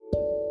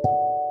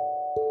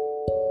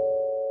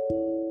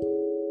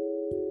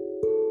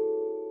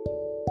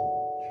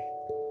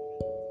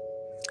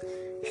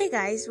Hey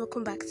guys,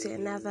 welcome back to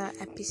another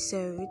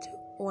episode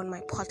on my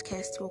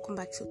podcast. Welcome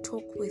back to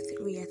Talk with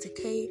Rieta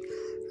K,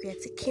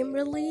 Rieta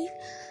Kimberly,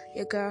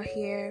 your girl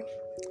here.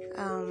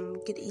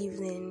 Good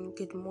evening,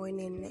 good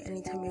morning,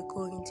 anytime you're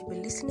going to be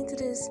listening to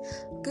this.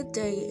 Good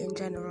day in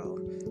general.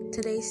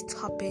 Today's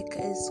topic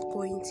is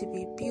going to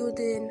be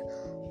building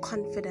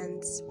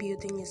confidence,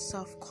 building your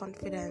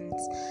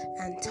self-confidence,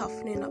 and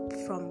toughening up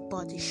from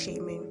body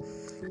shaming.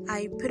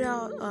 I put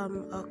out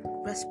a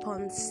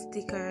response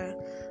sticker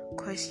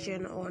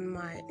question on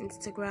my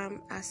Instagram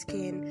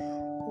asking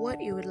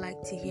what you would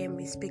like to hear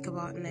me speak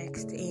about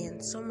next,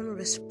 and someone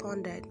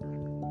responded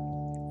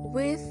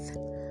with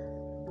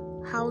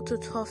how to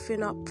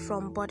toughen up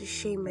from body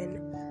shaming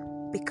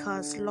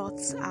because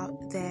lots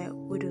out there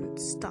wouldn't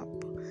stop.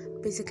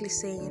 Basically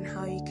saying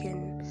how you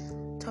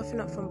can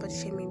toughen up from body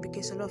shaming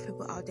because a lot of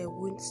people out there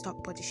won't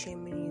stop body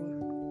shaming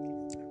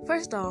you.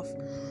 First off,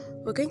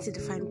 we're going to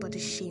define body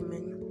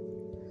shaming.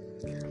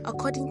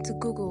 According to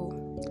Google,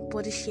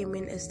 body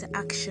shaming is the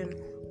action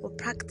or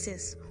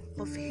practice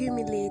of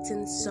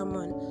humiliating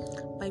someone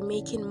by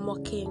making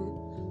mocking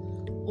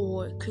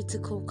or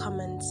critical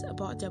comments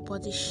about their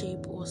body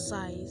shape or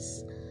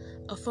size,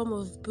 a form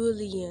of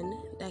bullying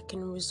that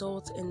can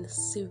result in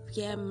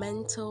severe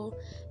mental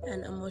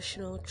and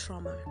emotional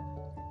trauma.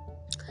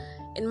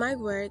 In my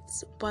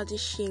words, body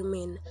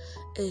shaming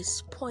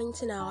is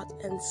pointing out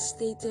and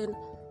stating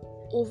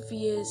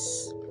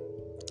obvious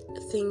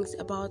things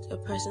about a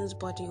person's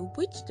body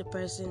which the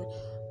person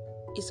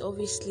is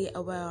obviously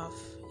aware of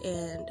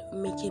and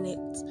making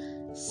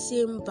it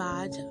seem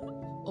bad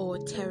or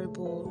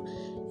terrible,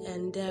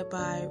 and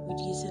thereby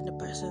reducing the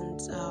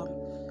person's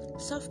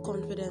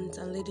self-confidence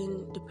and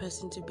leading the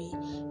person to be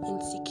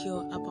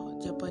insecure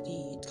about their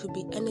body. It could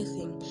be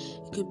anything.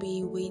 It could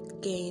be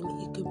weight gain,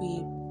 it could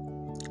be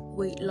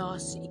weight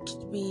loss, it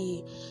could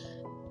be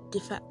the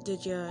fact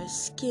that you're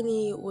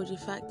skinny or the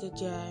fact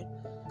that you're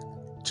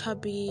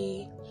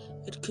chubby.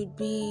 It could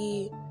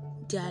be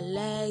their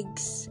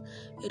legs,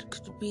 it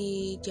could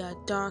be their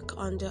dark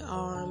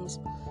underarms,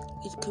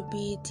 it could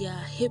be their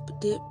hip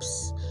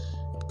dips,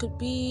 it could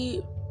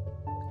be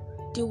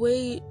the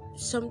way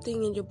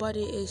something in your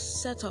body is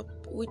set up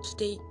which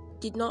they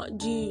did not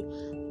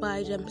do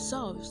by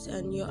themselves,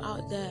 and you're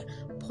out there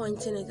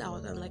pointing it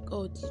out and like,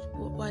 oh,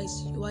 why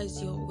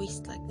is your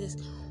waist like this,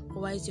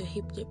 or why is your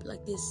hip dip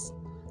like this,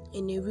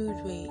 in a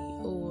rude way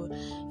or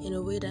in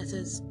a way that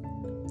is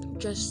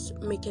just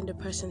making the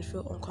person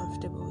feel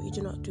uncomfortable. You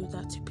do not do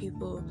that to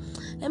people.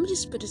 Let me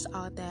just put this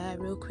out there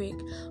real quick.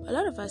 A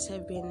lot of us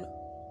have been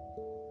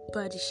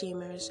body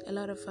shamers. A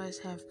lot of us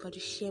have body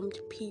shamed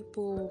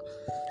people,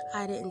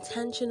 either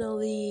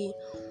intentionally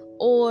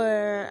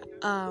or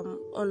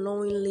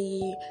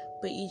unknowingly,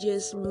 but you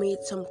just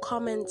made some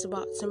comments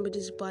about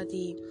somebody's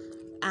body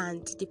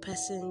and the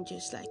person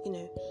just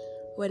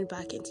went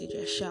back into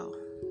their shell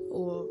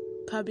or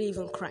probably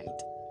even cried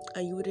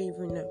and you wouldn't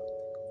even know.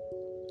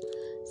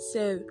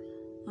 So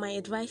my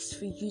advice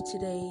for you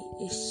today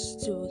is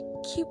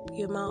to keep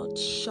your mouth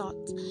shut.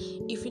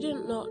 If you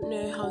do not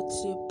know how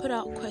to put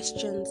out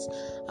questions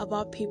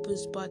about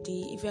people's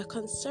body, if you're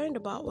concerned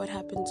about what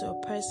happened to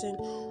a person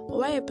or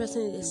why a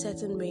person is a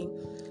certain way,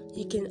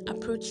 you can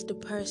approach the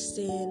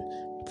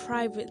person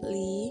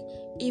privately,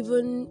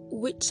 even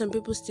which some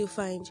people still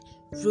find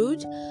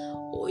rude,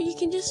 or you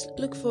can just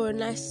look for a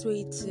nice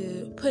way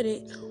to put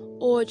it,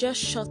 or just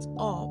shut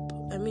up.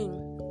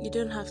 You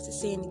don't have to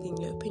say anything.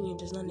 Your opinion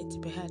does not need to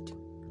be heard.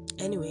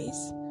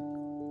 Anyways,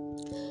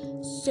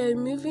 so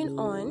moving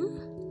on,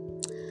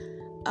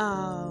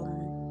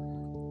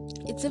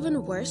 it's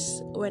even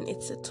worse when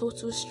it's a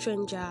total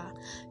stranger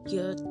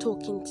you're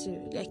talking to,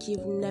 like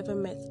you've never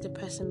met the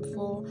person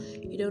before,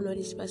 you don't know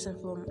this person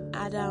from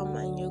Adam,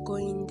 and you're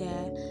going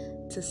there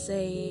to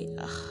say,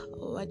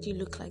 why do you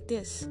look like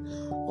this,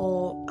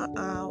 or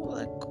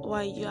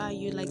why are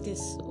you like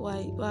this,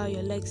 why are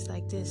your legs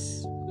like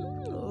this,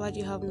 why do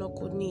you have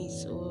knuckled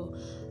knees, or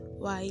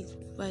why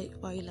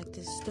are you like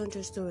this? Don't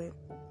just do it.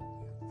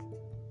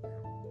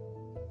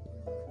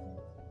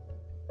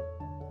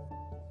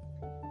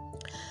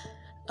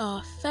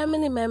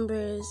 Family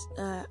members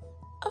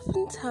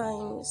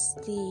oftentimes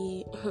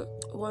the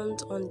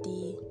ones on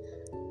the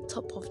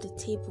top of the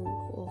table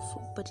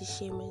of body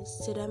shaming.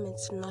 To them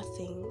it's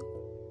nothing.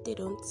 They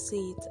don't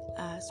see it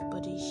as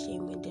body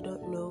shaming. They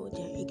don't know.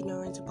 They're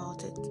ignorant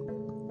about it.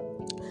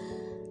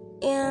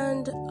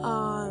 And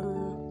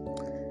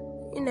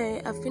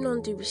I've been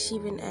on the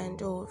receiving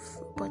end of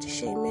body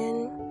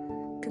shaming.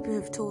 People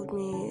have told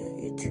me,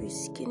 you're too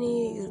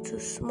skinny, you're too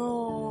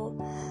small,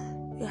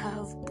 you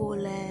have bow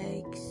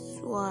legs,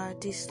 why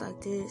this like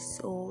this,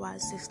 or why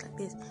is this like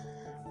this.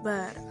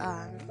 But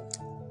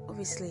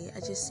obviously I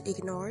just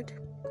ignored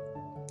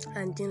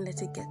and didn't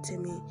let it get to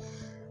me.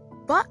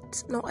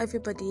 But not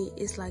everybody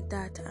is like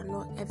that, and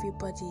not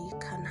everybody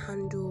can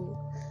handle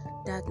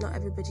that. Not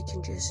everybody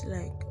can just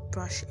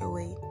brush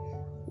away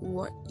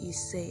what you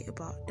say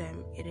about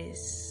them. It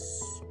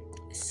is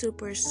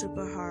super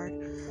hard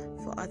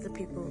for other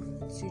people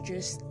to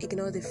just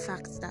ignore the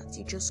fact that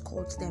you just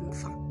called them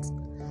fat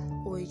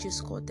or you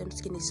just call them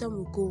skinny. Some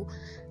will go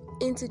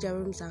into their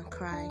rooms and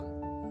cry,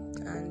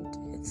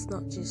 and it's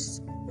not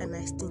just a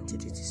nice thing to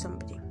do to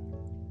somebody.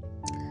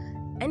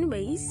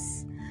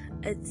 Anyways,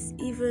 it's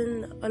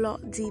even a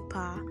lot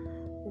deeper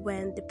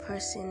when the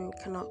person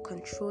cannot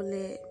control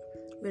it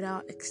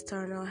without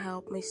external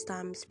help. Most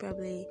times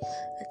probably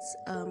it's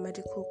a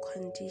medical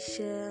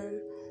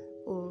condition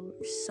or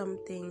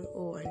something,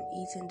 or an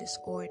eating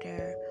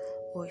disorder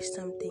or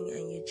something,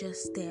 and you're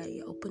just there,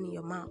 you're opening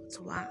your mouth,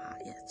 wow,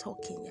 you're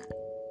talking, you're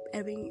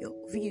airing your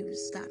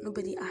views that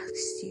nobody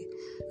asks you,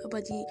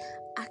 nobody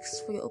asks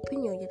for your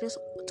opinion, you're just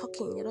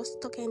talking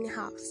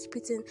anyhow,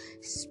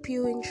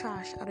 spewing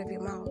trash out of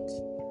your mouth.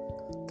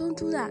 Don't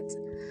do that.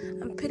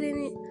 I'm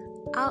putting it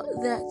out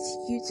there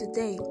to you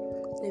today.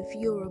 If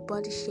you're a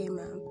body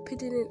shamer, I'm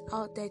putting it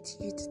out there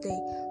to you today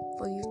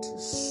for you to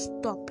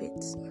stop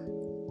it.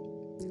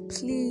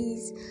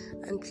 Please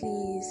and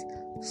please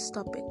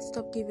stop it.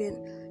 Stop giving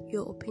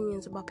your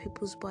opinions about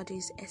people's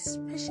bodies,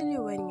 especially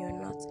when you're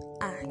not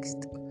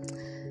asked.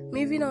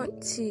 Moving on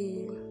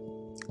to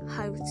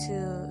how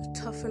to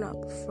toughen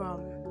up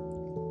from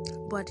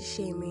body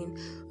shaming,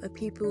 or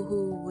people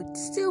who would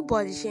still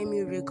body shame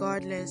you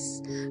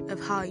regardless of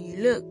how you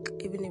look.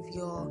 Even if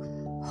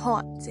you're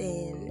hot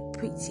and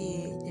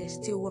pretty, there's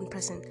still one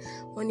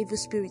evil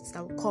spirit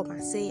that will come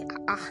and say,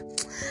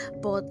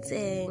 but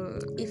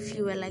if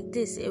you were like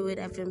this, it would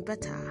have been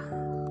better.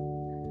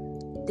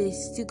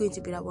 There's still going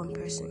to be that one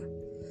person.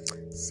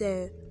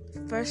 So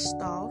first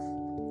off,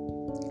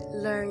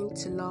 learn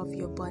to love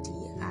your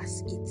body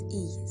as it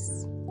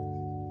is.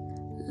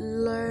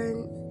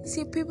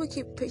 See, people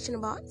keep preaching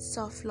about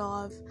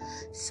self-love,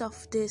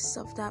 self-this,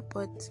 self-that,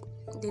 but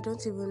they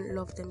don't even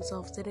love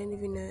themselves. They don't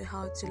even know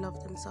how to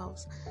love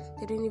themselves.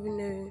 They don't even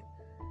know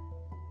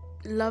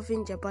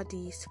loving their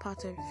body is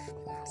part of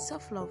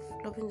self-love,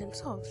 loving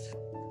themselves.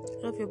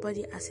 Love your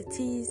body as it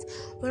is.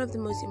 One of the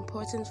most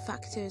important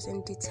factors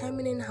in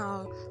determining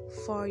how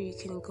far you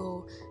can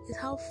go is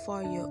how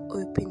far you're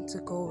open to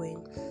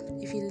going.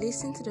 If you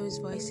listen to those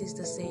voices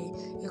that say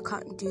you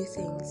can't do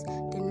things,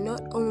 then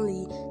not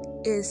only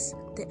is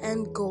the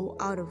end goal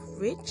out of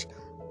reach,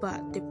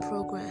 but the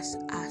progress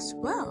as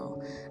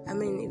well. I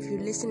mean, if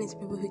you're listening to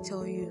people who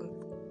tell you,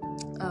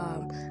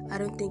 I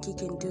don't think you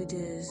can do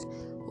this,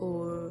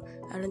 or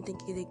I don't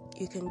think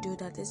you can do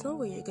that, there's no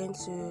way you're going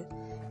to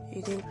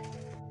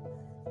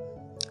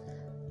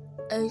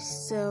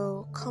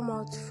also come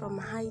out from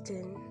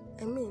hiding.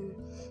 I mean,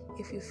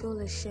 if you feel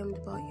ashamed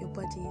about your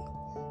body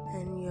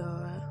and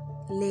you're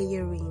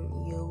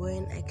layering, you're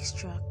wearing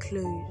extra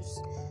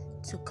clothes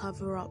to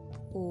cover up,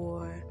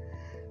 or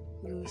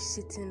you're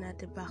sitting at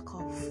the back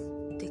of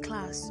the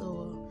class,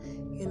 or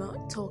you're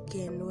not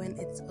talking when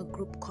it's a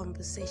group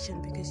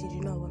conversation because you do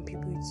not want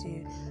people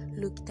to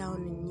look down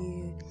on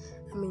you,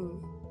 I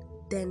mean,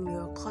 then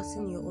you're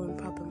causing your own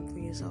problem for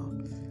yourself,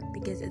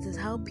 because it is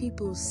how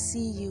people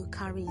see you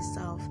carry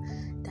yourself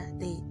that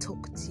they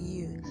talk to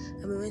you.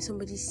 I mean, when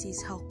somebody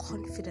sees how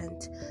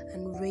confident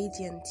and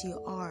radiant you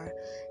are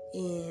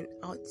and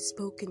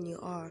outspoken you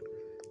are,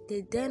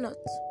 they dare not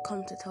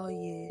come to tell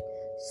you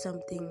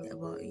something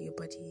about your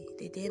body.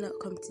 They dare not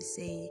come to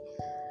say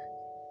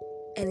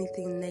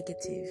anything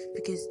negative,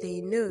 because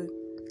they know,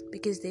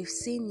 because they've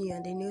seen you,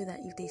 and they know that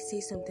if they say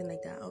something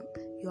like that,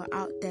 you're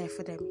out there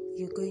for them.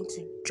 You're going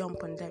to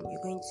jump on them.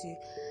 You're going to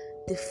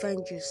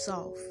defend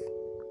yourself.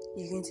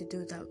 You're going to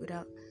do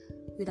that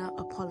without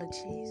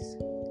apologies.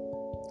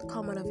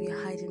 Come out of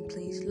your hiding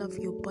place. Love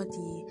your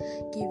body.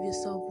 Give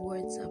yourself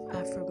words of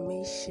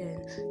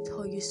affirmation.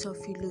 Tell yourself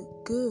you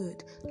look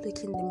good. Look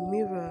in the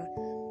mirror.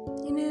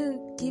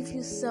 Give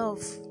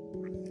yourself,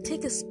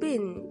 take a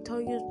spin.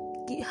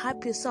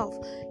 Hype yourself.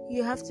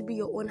 You have to be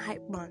your own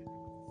hype man.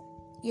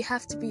 You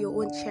have to be your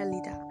own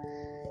cheerleader.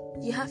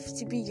 You have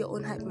to be your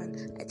own hype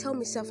man. I tell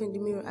myself in the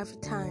mirror every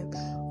time,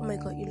 oh my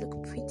god, you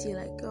look pretty.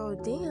 Like, girl,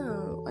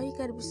 damn, why you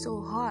gotta be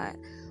so hot?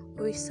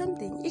 Or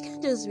something. You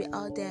can't just be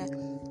out there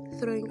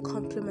throwing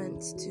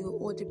compliments to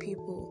other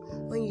people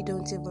when you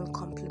don't even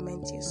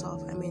compliment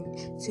yourself. I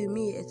mean, to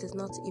me, it is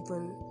not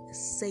even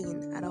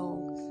sane at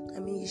all. I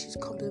mean, you should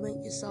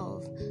compliment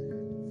yourself.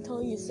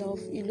 Tell yourself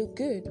you look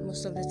good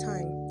most of the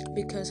time,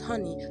 because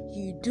honey,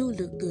 you do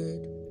look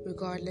good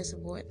regardless of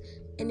what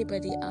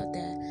anybody out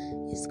there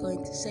is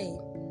going to say.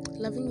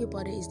 Loving your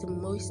body is the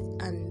most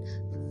and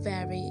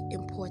very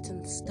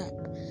important step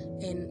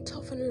in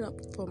toughening up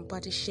from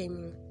body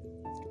shaming,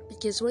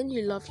 because when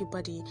you love your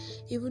body,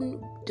 even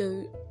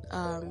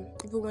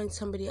when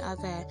somebody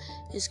out there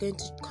is going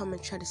to come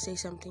and try to say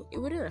something, it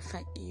wouldn't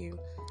affect you.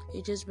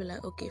 You just be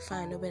like, okay,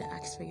 fine, nobody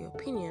asks for your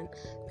opinion,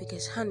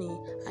 because honey,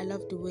 I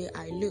love the way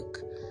I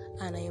look,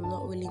 and I am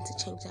not willing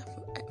to change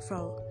that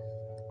from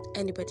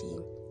anybody.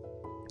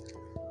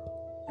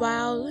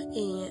 While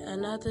in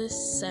another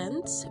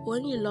sense,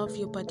 when you love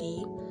your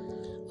body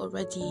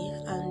already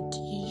and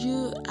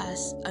you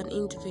as an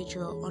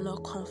individual are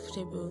not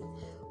comfortable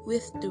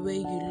with the way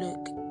you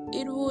look,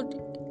 it would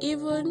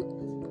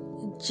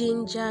even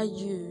ginger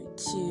you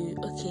to,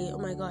 okay, oh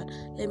my god,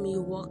 let me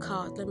work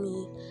out, let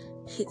me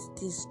hit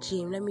this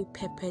gym, let me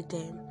pepper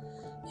them.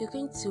 You're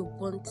going to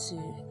want to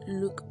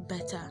look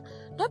better,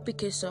 not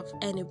because of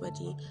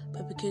anybody,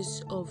 but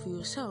because of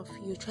yourself.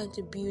 You're trying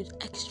to build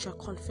extra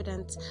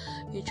confidence.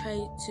 You're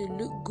trying to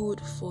look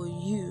good for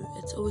you.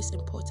 It's always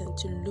important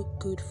to look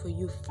good for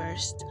you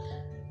first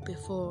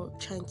before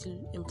trying to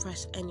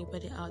impress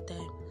anybody out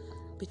there,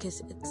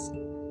 because it's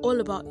all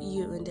about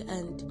you in the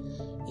end.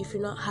 If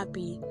you're not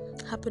happy,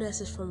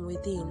 happiness is from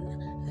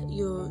within.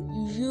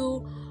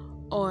 You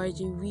are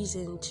the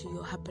reason to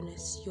your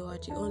happiness. You are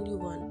the only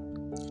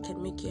one that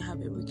can make you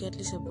happy,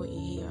 regardless of what you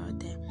hear out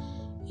there.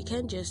 You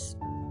can't just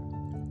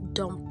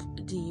dump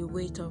the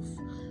weight of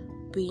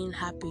being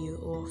happy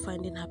or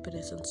finding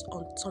happiness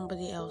on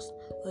somebody else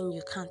when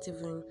you can't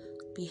even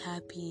be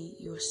happy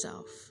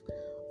yourself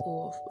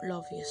or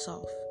love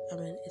yourself. I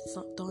mean, it's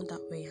not done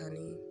that way,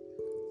 honey.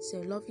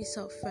 So love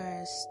yourself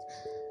first.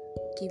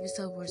 Give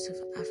yourself words of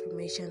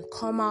affirmation.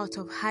 Come out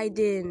of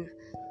hiding.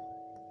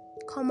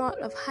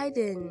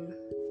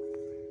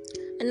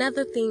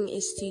 Another thing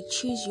is to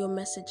choose your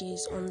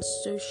messages on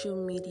social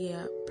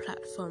media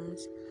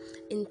platforms.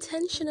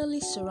 Intentionally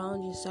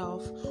surround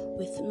yourself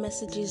with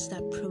messages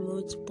that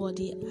promote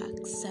body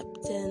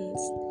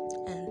acceptance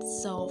and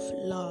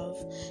self-love.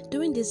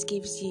 Doing this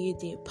gives you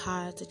the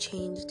power to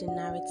change the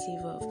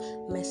narrative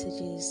of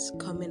messages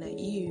coming at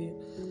you.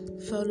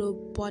 Follow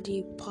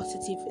body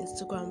positive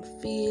Instagram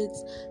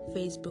feeds,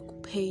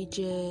 Facebook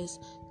pages,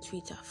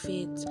 Twitter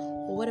feeds,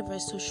 or whatever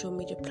social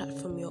media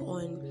platform you're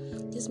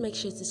on. Just make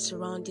sure to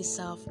surround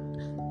yourself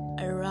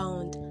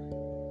around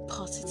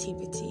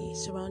positivity.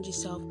 Surround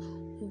yourself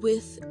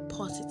with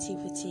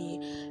positivity,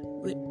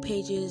 with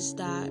pages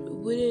that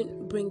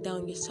wouldn't bring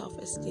down your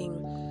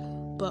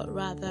self-esteem, but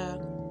rather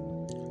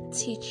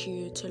teach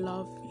you to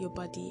love your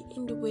body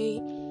in the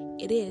way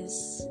it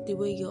is, the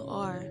way you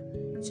are,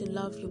 to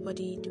love your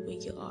body the way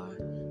you are.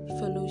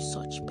 Follow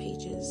such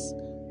pages,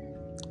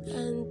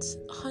 and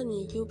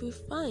honey, you'll be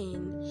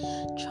fine.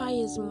 Try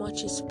as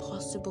much as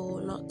possible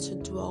not to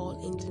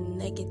dwell in the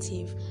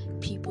negative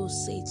people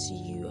say to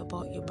you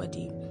about your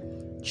body.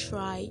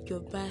 Try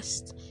your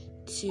best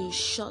to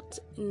shut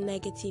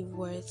negative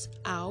words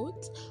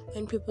out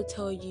when people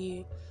tell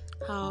you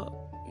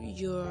how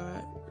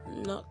you're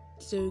not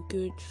so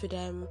good for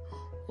them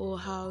or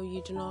how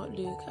you do not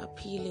look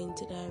appealing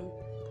to them.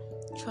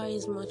 Try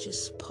as much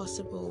as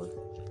possible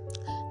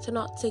to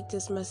not take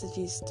these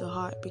messages to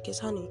heart, because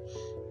honey,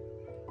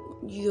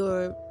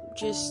 you're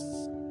just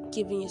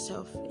giving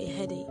yourself a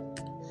headache,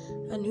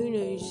 and who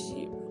knows,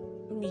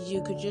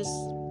 you could just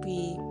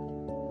be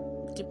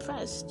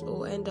depressed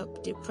or end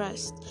up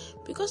depressed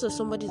because of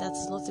somebody that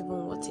is not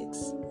even worth it,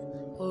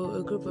 or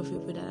a group of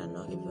people that are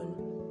not even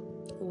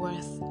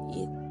worth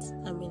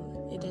it. I mean,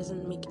 it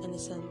doesn't make any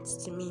sense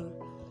to me.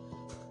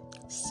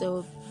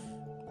 So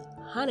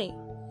honey,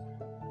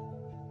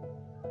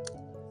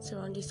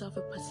 surround yourself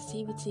with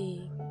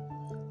positivity.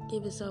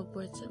 Give yourself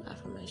words of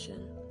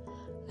affirmation.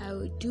 I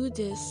will do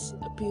this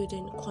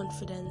building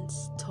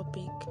confidence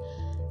topic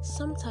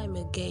sometime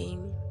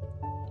again,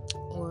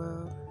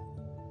 or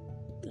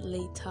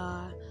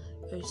later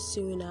or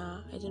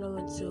sooner. I do not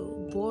want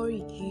to bore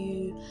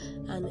you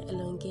and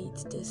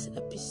elongate this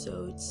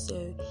episode.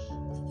 So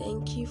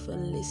thank you for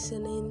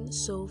listening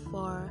so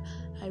far.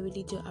 I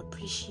really do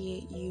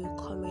appreciate you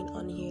coming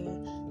on here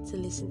to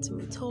listen to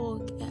me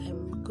talk.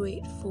 I'm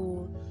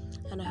grateful,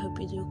 and I hope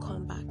you do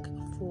come back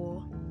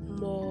for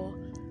more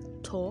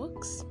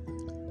talks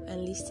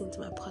and listen to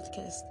my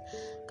podcast.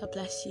 God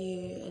bless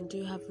you, and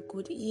do have a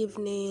good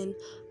evening,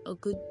 a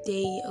good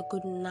day, a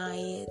good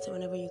night,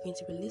 whenever you're going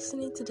to be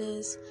listening to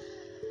this,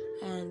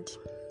 and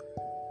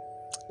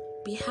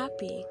be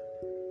happy.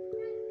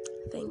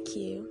 Thank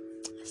you.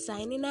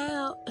 Signing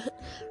out.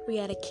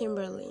 Riata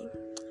Kimberly.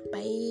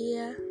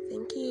 Bye.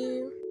 Thank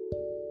you.